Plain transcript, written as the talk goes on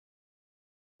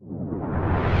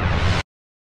Hi,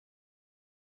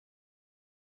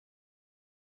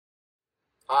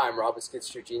 I'm Rob with Skid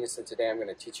Steer Genius, and today I'm going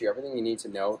to teach you everything you need to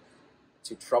know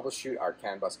to troubleshoot our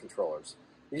CanBus controllers.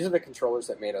 These are the controllers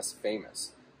that made us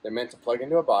famous. They're meant to plug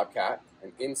into a Bobcat,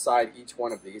 and inside each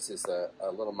one of these is a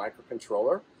little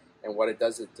microcontroller, and what it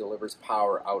does is it delivers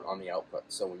power out on the output.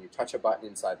 So when you touch a button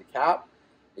inside the cap,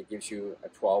 it gives you a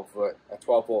 12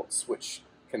 volt switch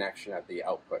connection at the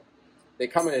output. They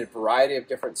come in a variety of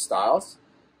different styles.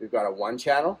 We've got a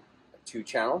 1-channel, a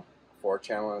 2-channel, a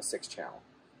 4-channel, and a 6-channel.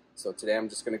 So today I'm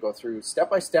just going to go through step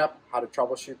by step how to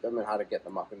troubleshoot them and how to get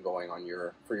them up and going on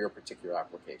for your particular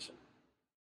application.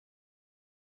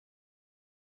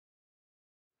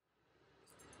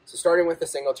 So starting with the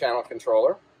single channel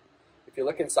controller, if you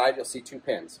look inside you'll see 2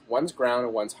 pins. One's ground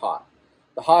and one's hot.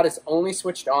 The hot is only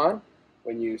switched on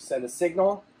when you send a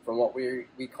signal from what we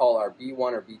call our B1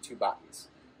 or B2 buttons.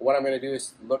 And what I'm going to do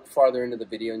is look farther into the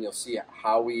video and you'll see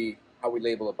how we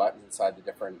label the buttons inside the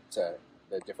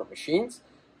different machines.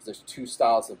 There's 2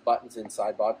 styles of buttons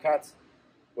inside Bobcats.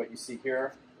 What you see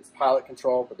here is pilot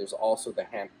control, but there's also the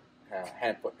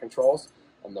hand-foot controls,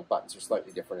 and the buttons are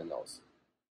slightly different in those.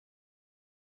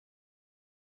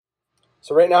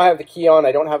 So right now I have the key on.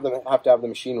 I don't have to have the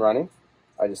machine running.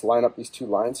 I just line up these 2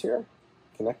 lines here,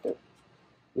 connect it.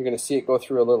 You're going to see it go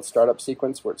through a little startup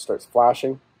sequence where it starts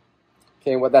flashing.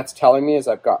 Okay, and what that's telling me is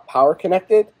I've got power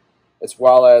connected, as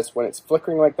well as when it's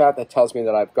flickering like that, that tells me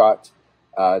that I've got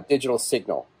digital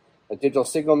signal. A digital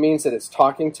signal means that it's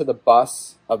talking to the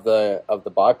bus of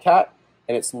the Bobcat,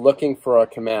 and it's looking for a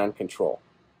command control.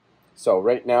 So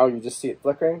right now you just see it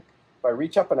flickering. If I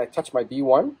reach up and I touch my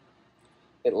B1,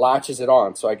 it latches it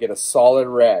on, so I get a solid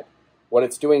red. What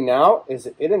it's doing now is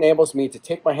it enables me to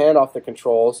take my hand off the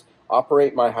controls,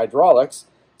 operate my hydraulics,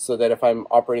 so that if I'm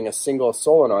operating a single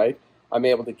solenoid, I'm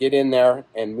able to get in there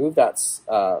and move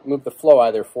the flow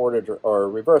either forward or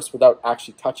reverse without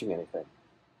actually touching anything.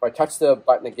 If I touch the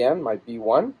button again, my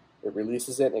B1, it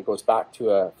releases it and it goes back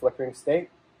to a flickering state.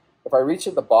 If I reach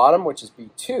at the bottom, which is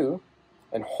B2,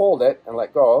 and hold it and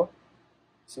let go,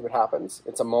 see what happens?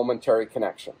 It's a momentary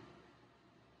connection.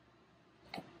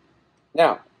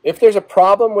 Now, if there's a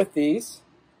problem with these,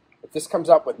 if this comes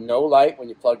up with no light when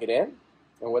you plug it in,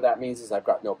 and what that means is I've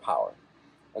got no power.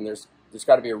 And there's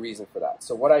got to be a reason for that.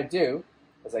 So what I do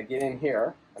is I get in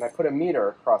here and I put a meter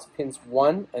across pins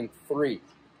 1 and 3.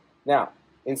 Now,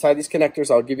 inside these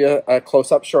connectors, I'll give you a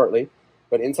close-up shortly,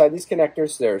 but inside these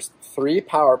connectors there's 3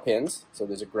 power pins, so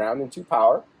there's a ground and 2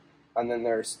 power, and then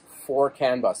there's 4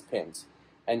 CanBus pins.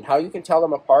 And how you can tell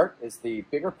them apart is the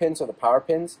bigger pins are the power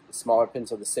pins, the smaller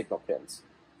pins are the signal pins.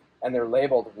 And they're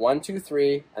labeled 1, 2,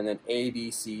 3, and then A,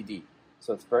 B, C, D.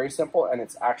 So it's very simple, and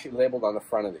it's actually labeled on the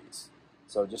front of these.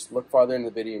 So just look farther in the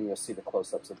video and you'll see the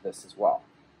close-ups of this as well.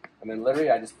 And then literally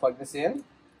I just plug this in,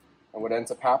 and what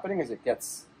ends up happening is it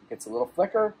gets a little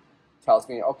flicker, tells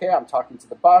me, okay, I'm talking to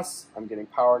the bus, I'm getting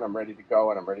power, and I'm ready to go,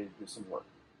 and I'm ready to do some work.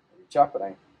 I reach up and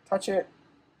I touch it,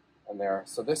 and there.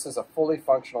 So this is a fully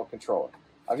functional controller.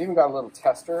 I've even got a little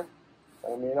tester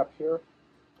that I made up here.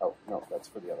 Oh, no, that's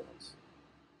for the other ones.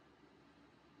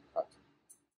 Cut.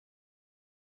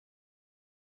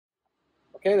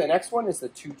 Okay, the next one is the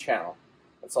 2-channel.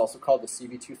 It's also called the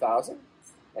CB2000,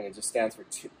 and it just stands for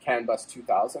CanBus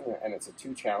 2000, and it's a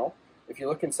 2-channel. If you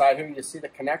look inside here, you see the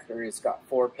connector, it's got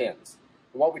 4 pins.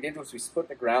 And what we did was we split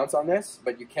the grounds on this,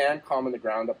 but you can common the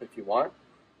ground up if you want.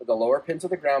 But the lower pins are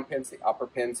the ground pins, the upper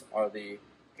pins are the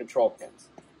control pins.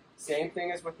 Same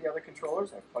thing as with the other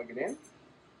controllers. I plug it in.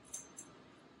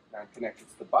 Now I'm connected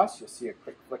to the bus. You'll see a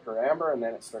quick flicker amber, and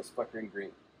then it starts flickering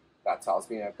green. That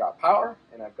tells me I've got power,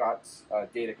 and I've got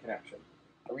data connection.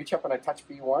 I reach up and I touch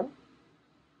B1,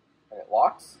 and it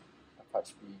locks. I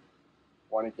touch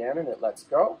B1 again, and it lets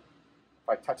go. If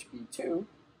I touch B2,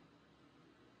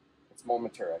 it's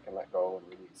momentary. I can let go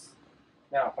and release.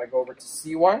 Now, if I go over to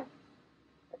C1,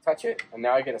 I touch it, and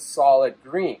now I get a solid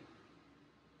green.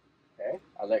 Okay,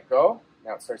 I let go.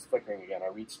 Now it starts flickering again.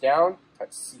 I reach down, touch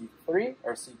C3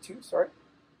 or C2, sorry.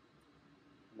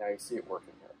 Now you see it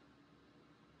working here.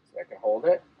 So I can hold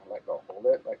it and let go. Hold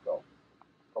it, let go.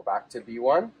 Go back to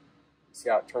B1. See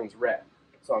how it turns red.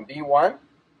 So on B1,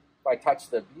 if I touch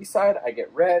the B side, I get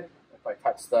red. If I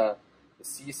touch the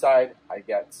C side, I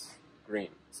get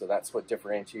green. So that's what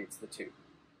differentiates the 2.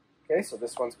 Okay, so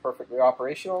this one's perfectly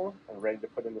operational and ready to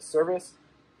put into service.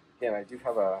 Again, I do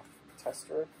have a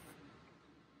tester.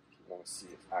 If you want to see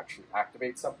it actually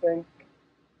activate something.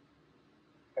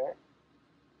 Okay.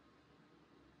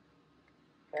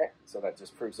 Okay, so that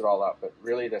just proves it all out. But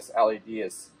really this LED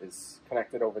is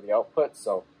connected over the output,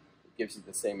 so it gives you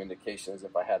the same indication as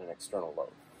if I had an external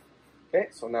load. Okay,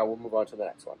 so now we'll move on to the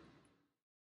next one.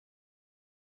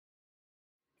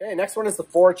 Okay, next one is the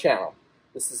 4-channel.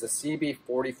 This is a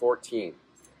CB4014.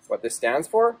 What this stands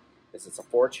for is it's a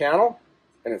 4-channel,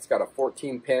 and it's got a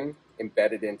 14-pin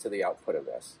embedded into the output of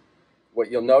this.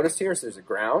 What you'll notice here is there's a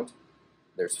ground,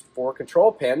 there's 4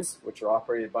 control pins, which are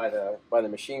operated by the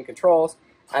machine controls,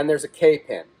 and there's a K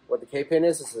pin. What the K pin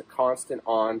is a constant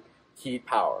on keyed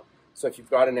power. So if you've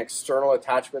got an external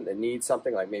attachment that needs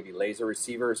something like maybe laser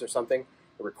receivers or something,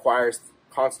 it requires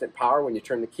constant power when you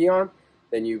turn the key on,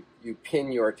 then you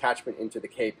pin your attachment into the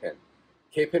K pin.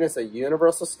 K pin is a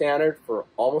universal standard for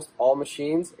almost all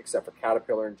machines except for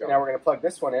Caterpillar and John. Now we're going to plug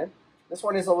this one in. This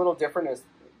one is a little different, as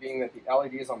being that the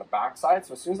LED is on the back side.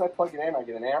 So as soon as I plug it in, I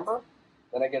get an amber,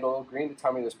 then I get a little green to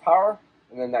tell me there's power,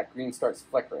 and then that green starts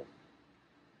flickering.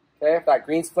 Okay, if that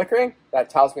green's flickering, that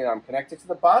tells me that I'm connected to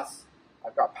the bus,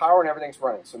 I've got power and everything's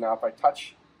running. So now if I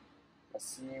touch a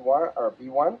C1 or a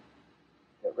B1,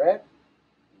 get red,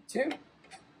 B2,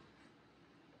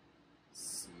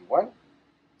 C1,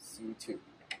 C2.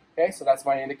 Okay, so that's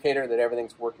my indicator that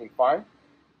everything's working fine.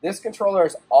 This controller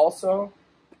is also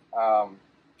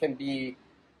can be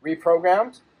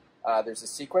reprogrammed. There's a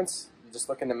sequence. You just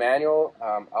look in the manual.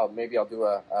 Maybe I'll do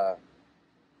a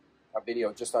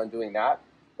video just on doing that.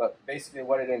 But basically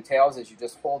what it entails is you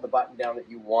just hold the button down that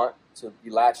you want to be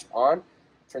latched on,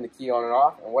 turn the key on and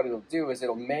off, and what it'll do is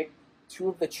it'll make 2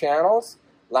 of the channels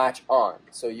latch on.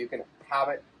 So you can have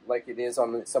it like it is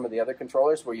on some of the other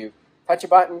controllers, where you touch a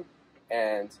button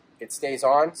and it stays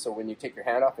on, so when you take your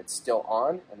hand off it's still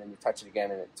on, and then you touch it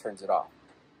again and it turns it off.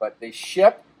 But they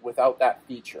ship without that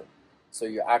feature. So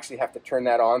you actually have to turn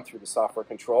that on through the software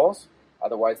controls,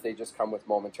 otherwise they just come with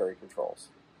momentary controls.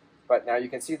 But now you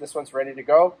can see this one's ready to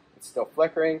go. It's still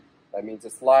flickering. That means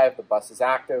it's live, the bus is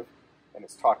active, and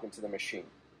it's talking to the machine.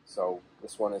 So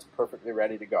this one is perfectly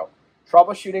ready to go.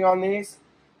 Troubleshooting on these,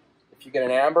 if you get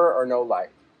an amber or no light.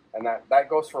 And that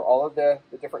goes for all of the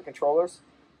different controllers.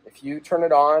 If you turn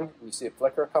it on, you see it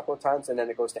flicker a couple of times, and then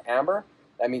it goes to amber,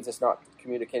 that means it's not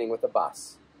communicating with the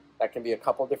bus. That can be a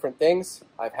couple different things.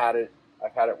 I've had it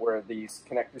where these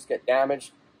connectors get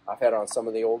damaged. I've had it on some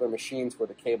of the older machines where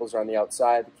the cables are on the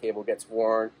outside, the cable gets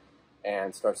worn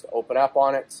and starts to open up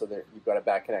on it, so that you've got a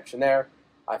bad connection there.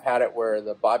 I've had it where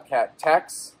the Bobcat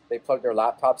techs, they plug their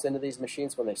laptops into these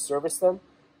machines when they service them,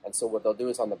 and so what they'll do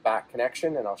is on the back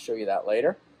connection, and I'll show you that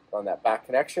later, on that back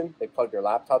connection, they plug their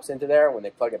laptops into there. When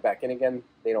they plug it back in again,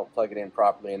 they don't plug it in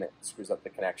properly, and it screws up the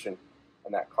connection,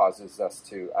 and that causes us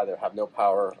to either have no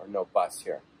power or no bus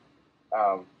here.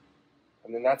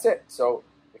 And then that's it. So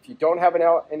if you don't have an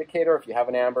indicator, if you have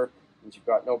an amber, it means you've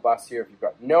got no bus here. If you've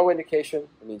got no indication,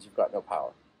 it means you've got no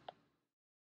power.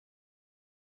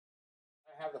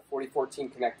 I have the 4014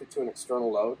 connected to an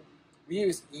external load. We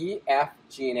use E, F,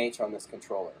 G, and H on this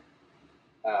controller.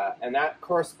 And that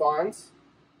corresponds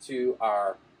to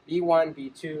our B1,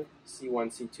 B2,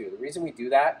 C1, C2. The reason we do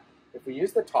that, if we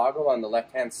use the toggle on the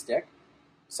left-hand stick,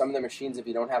 some of the machines, if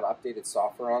you don't have updated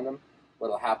software on them, what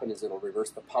will happen is it'll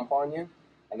reverse the pump on you,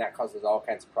 and that causes all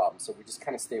kinds of problems. So we just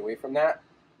kind of stay away from that.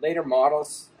 Later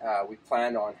models, we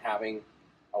plan on having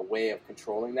a way of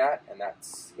controlling that, and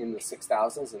that's in the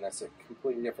 6000s, and that's a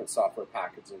completely different software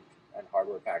package and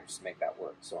hardware package to make that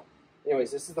work. So anyways,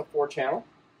 this is the 4-channel.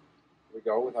 Here we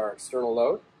go with our external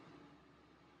load.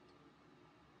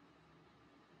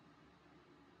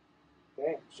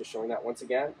 Okay, just showing that once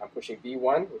again. I'm pushing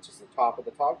B1, which is the top of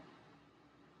the toggle,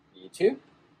 B2,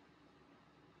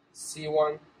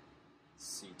 C1,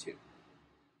 C2.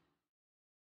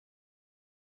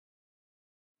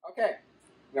 Okay,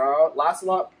 now last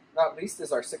but not least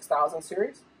is our 6000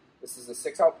 series. This is a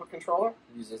 6-output controller.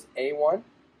 It uses A1,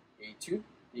 A2,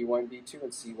 B1, B2,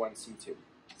 and C1, C2.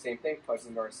 Same thing, plugs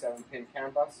into our 7-pin CAN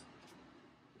bus.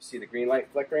 You see the green light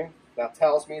flickering. That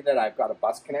tells me that I've got a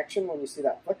bus connection when you see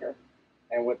that flicker.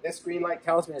 And what this green light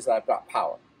tells me is that I've got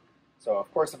power. So of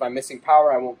course if I'm missing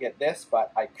power I won't get this, but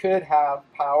I could have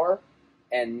power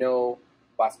and no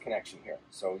bus connection here.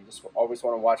 So you just always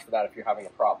want to watch for that if you're having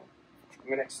a problem. I'm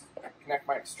going to connect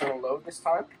my external load this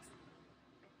time,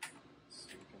 so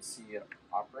you can see it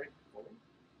operate fully.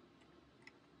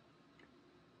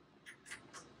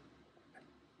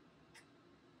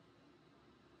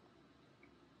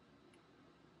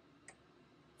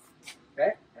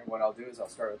 Okay, and what I'll do is I'll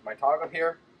start with my toggle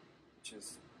here, which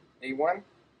is A1,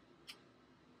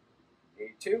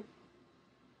 A2,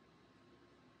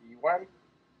 B1,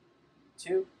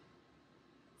 B2,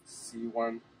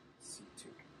 C1, C2.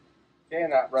 Okay,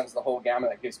 and that runs the whole gamut.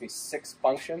 That gives me 6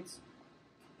 functions.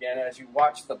 Again, as you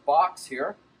watch the box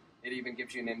here, it even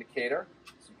gives you an indicator,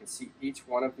 so you can see each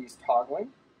one of these toggling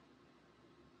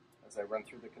as I run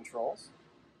through the controls.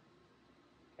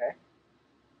 Okay.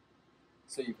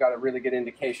 So you've got a really good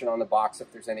indication on the box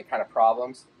if there's any kind of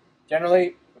problems.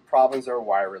 Generally, the problems are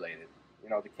wire related. You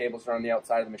know, the cables are on the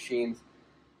outside of the machines,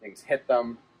 things hit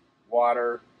them,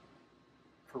 water,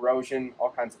 corrosion,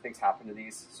 all kinds of things happen to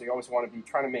these. So you always want to be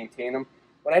trying to maintain them.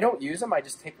 When I don't use them, I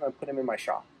just take them and put them in my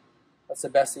shop. That's the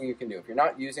best thing you can do. If you're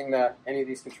not using any of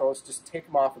these controls, just take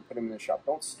them off and put them in the shop.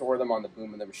 Don't store them on the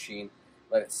boom of the machine.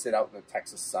 Let it sit out in the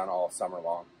Texas sun all summer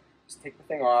long. Just take the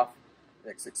thing off.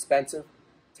 It's expensive.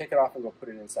 Take it off and go put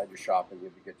it inside your shop and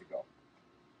you'll be good to go.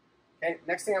 Okay,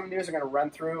 next thing I'm going to do is I'm going to run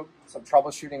through some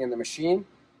troubleshooting in the machine,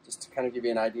 just to kind of give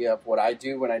you an idea of what I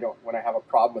do when I have a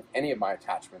problem with any of my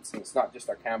attachments. And it's not just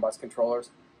our CanBus controllers.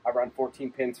 I've run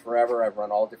 14 pins forever. I've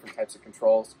run all different types of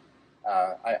controls.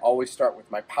 I always start with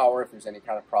my power. If there's any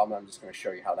kind of problem, I'm just going to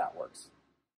show you how that works.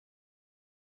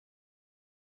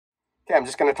 Okay, I'm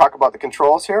just going to talk about the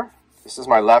controls here. This is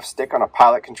my left stick on a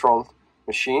pilot controlled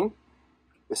machine.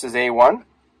 This is A1.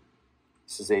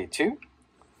 This is A2.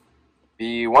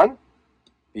 B1.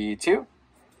 B2.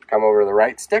 Come over to the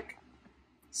right stick.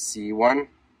 C1,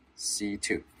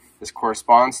 C2. This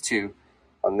corresponds to,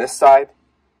 on this side,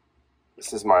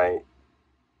 this is my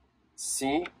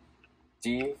C,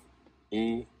 D,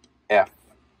 E, F,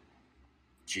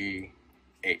 G,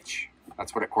 H.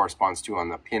 That's what it corresponds to on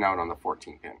the pin out on the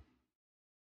 14 pin.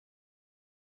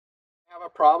 I have a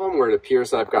problem where it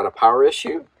appears that I've got a power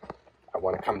issue. I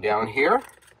want to come down here,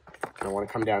 and I want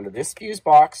to come down to this fuse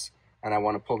box, and I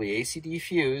want to pull the ACD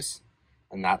fuse,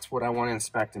 and that's what I want to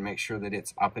inspect and make sure that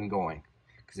it's up and going.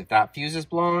 Because if that fuse is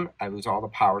blown, I lose all the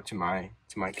power to my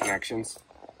connections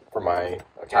for my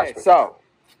attachment. Okay, so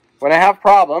when I have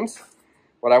problems,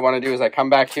 what I want to do is I come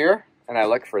back here and I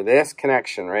look for this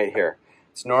connection right here.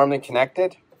 It's normally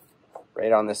connected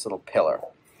right on this little pillar.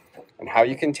 And how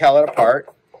you can tell it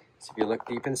apart is if you look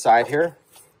deep inside here,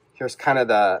 here's kind of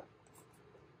the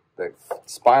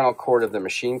spinal cord of the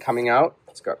machine coming out.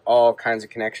 It's got all kinds of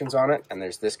connections on it, and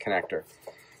there's this connector.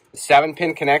 The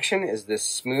 7-pin connection is this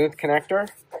smooth connector.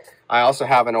 I also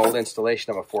have an old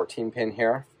installation of a 14-pin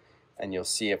here, and you'll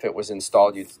see if it was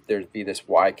installed, there'd be this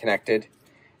Y connected,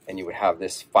 and you would have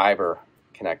this fiber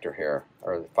connector here,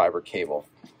 or the fiber cable.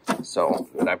 So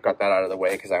I've got that out of the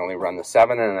way because I only run the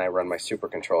 7, and I run my super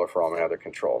controller for all my other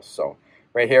controls. So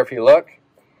right here, if you look,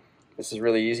 this is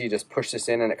really easy. You just push this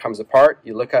in and it comes apart.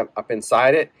 You look up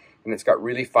inside it, and it's got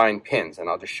really fine pins, and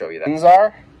I'll just show you that. Pins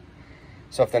are,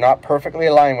 so if they're not perfectly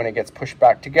aligned when it gets pushed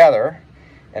back together,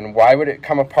 and why would it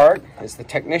come apart? Is the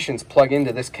technicians plug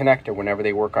into this connector whenever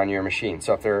they work on your machine.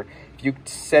 So if you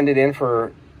send it in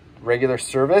for regular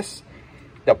service,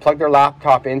 they'll plug their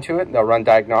laptop into it, they'll run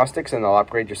diagnostics, and they'll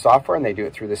upgrade your software, and they do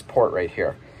it through this port right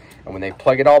here. And when they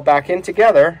plug it all back in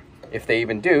together, if they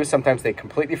even do, sometimes they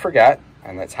completely forget,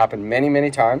 and that's happened many, many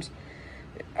times.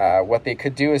 What they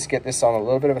could do is get this on a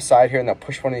little bit of a side here, and they'll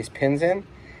push one of these pins in,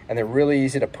 and they're really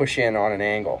easy to push in on an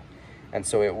angle. And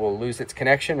so it will lose its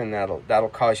connection, and that'll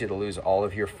cause you to lose all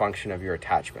of your function of your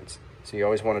attachments. So you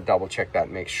always want to double check that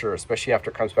and make sure, especially after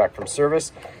it comes back from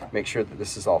service, make sure that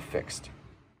this is all fixed.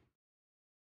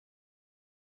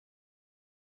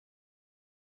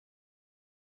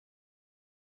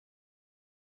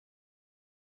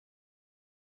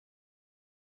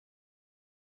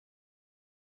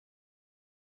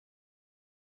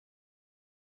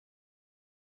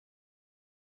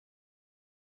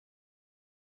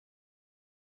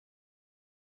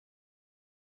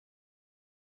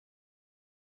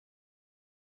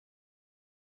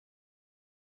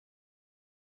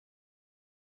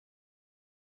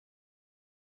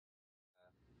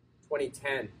 In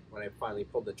 2010, when I finally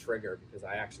pulled the trigger, because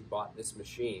I actually bought this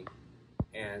machine,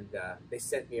 and they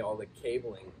sent me all the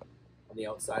cabling on the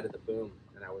outside of the boom,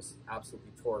 and I was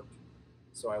absolutely torqued.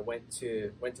 So I went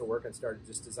to work and started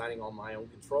just designing all my own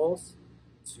controls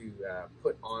to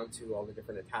put onto all the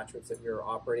different attachments that we were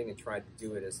operating, and tried to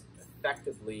do it as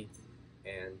effectively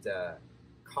and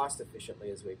cost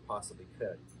efficiently as we possibly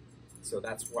could. So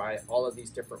that's why all of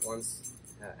these different ones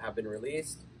have been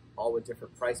released, all with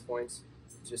different price points,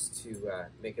 just to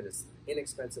make it as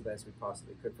inexpensive as we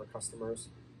possibly could for customers.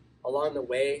 Along the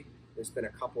way, there's been a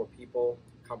couple of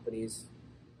companies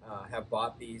have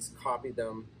bought these, copied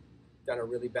them, done a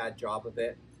really bad job of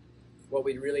it. What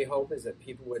we really hope is that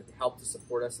people would help to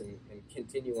support us and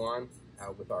continue on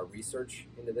with our research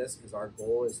into this, because our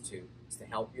goal is to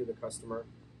help you, the customer,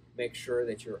 make sure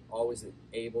that you're always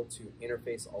able to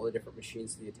interface all the different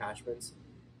machines to the attachments.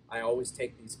 I always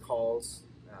take these calls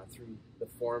through the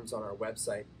forums on our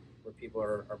website where people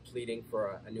are pleading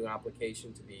for a new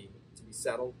application to be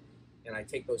settled, and I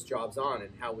take those jobs on.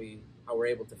 And how we're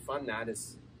able to fund that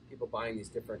is people buying these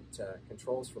different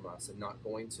controls from us and not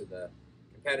going to the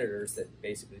competitors that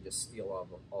basically just steal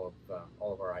all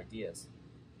of our ideas.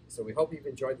 So we hope you've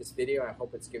enjoyed this video. I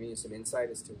hope it's giving you some insight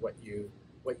as to what you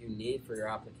need for your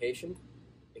application.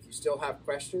 If you still have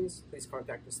questions, please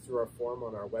contact us through our form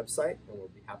on our website, and we'll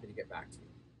be happy to get back to you.